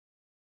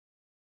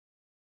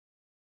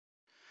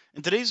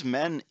In today's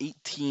Madden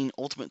 18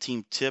 Ultimate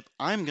Team tip,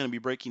 I'm going to be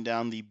breaking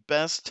down the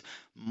best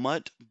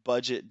MUT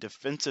budget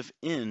defensive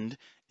end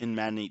in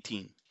Madden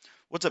 18.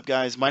 What's up,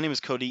 guys? My name is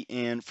Cody,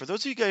 and for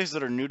those of you guys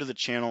that are new to the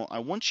channel, I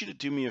want you to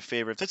do me a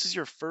favor. If this is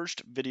your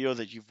first video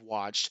that you've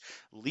watched,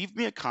 leave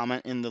me a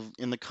comment in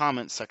the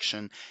comment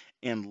section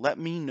and let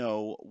me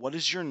know what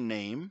is your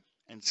name,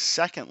 and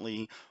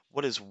secondly,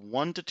 what is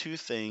 1 to 2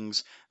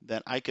 things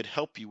that I could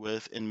help you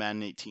with in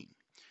Madden 18.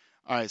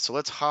 All right, so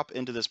let's hop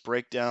into this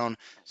breakdown.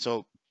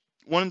 So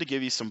wanted to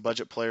give you some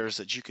budget players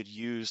that you could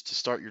use to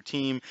start your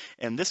team.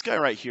 And this guy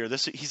right here,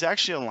 he's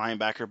actually a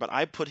linebacker, but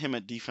I put him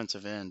at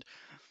defensive end.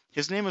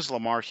 His name is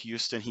Lamar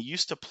Houston. He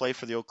used to play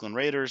for the Oakland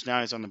Raiders.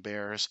 Now he's on the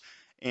Bears.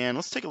 And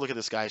let's take a look at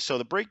this guy. So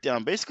the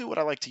breakdown, basically what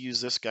I like to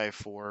use this guy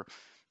for,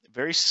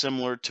 very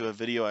similar to a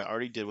video I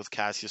already did with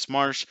Cassius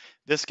Marsh.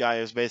 This guy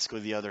is basically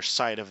the other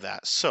side of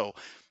that. So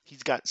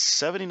he's got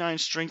 79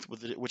 strength,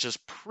 which is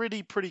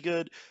pretty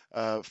good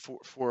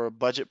for a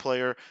budget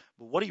player.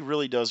 But what he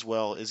really does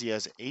well is he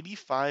has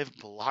 85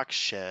 block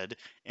shed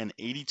and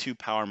 82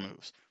 power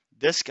moves.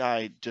 This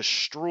guy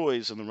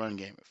destroys in the run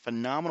game.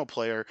 Phenomenal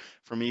player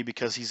for me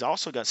because he's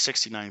also got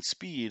 69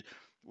 speed,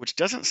 which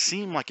doesn't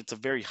seem like it's a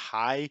very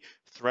high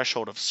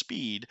threshold of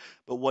speed.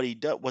 But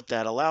what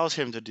that allows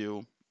him to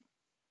do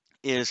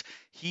is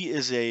he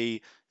is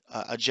a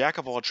jack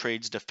of all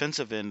trades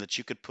defensive end that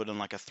you could put in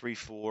like a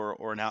 3-4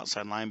 or an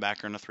outside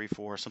linebacker in a 3-4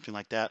 or something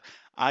like that.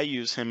 I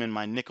use him in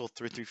my nickel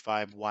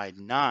 3-3-5 wide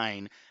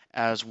 9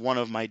 as one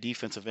of my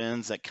defensive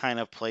ends that kind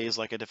of plays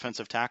like a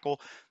defensive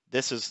tackle.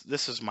 This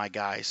is my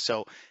guy.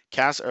 So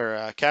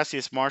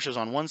Cassius Marsh is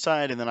on one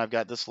side, and then I've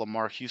got this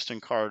Lamar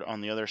Houston card on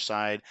the other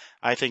side.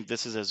 I think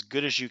this is as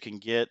good as you can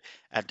get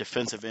at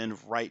defensive end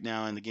right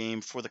now in the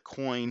game. For the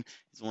coin,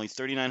 it's only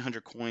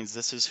 3,900 coins.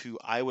 This is who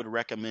I would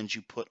recommend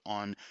you put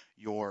on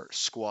your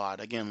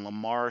squad. Again,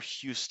 Lamar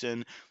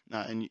Houston,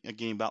 and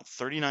again, about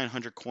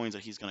 3,900 coins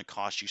that he's going to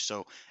cost you.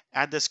 So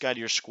add this guy to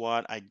your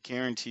squad. I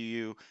guarantee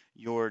you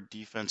your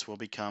defense will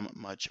become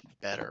much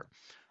better.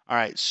 All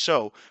right,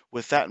 so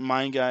with that in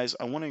mind, guys,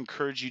 I want to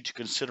encourage you to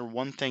consider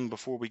one thing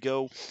before we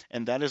go,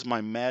 and that is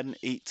my Madden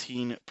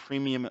 18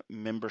 Premium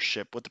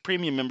membership. What the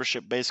Premium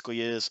membership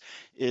basically is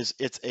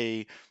it's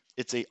a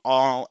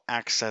all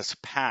access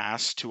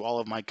pass to all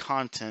of my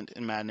content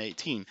in Madden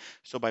 18.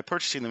 So by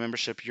purchasing the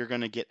membership, you're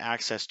going to get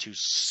access to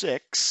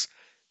six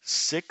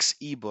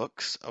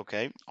ebooks,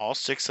 okay, all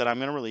 6 that I'm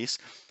going to release.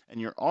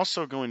 And you're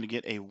also going to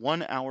get a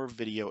 1-hour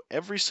video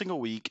every single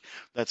week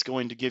that's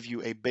going to give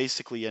you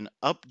basically an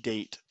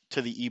update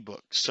to the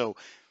ebook. So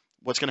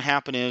what's going to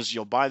happen is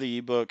you'll buy the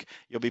ebook,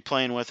 you'll be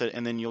playing with it,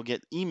 and then you'll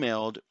get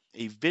emailed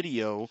a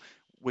video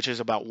which is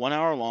about 1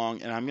 hour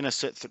long, and I'm going to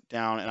sit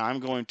down and I'm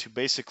going to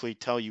basically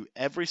tell you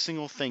every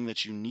single thing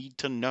that you need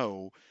to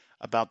know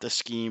about the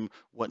scheme,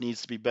 what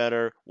needs to be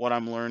better, what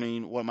I'm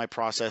learning, what my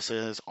process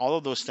is, all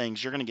of those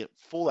things. You're going to get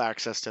full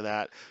access to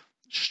that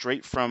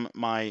straight from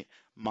my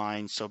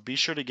mind. So be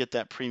sure to get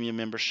that premium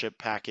membership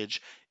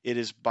package. It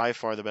is by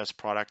far the best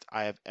product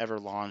I have ever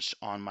launched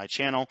on my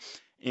channel.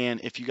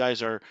 And if you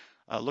guys are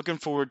looking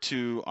forward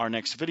to our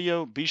next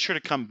video, be sure to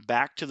come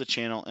back to the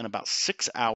channel in about 6 hours.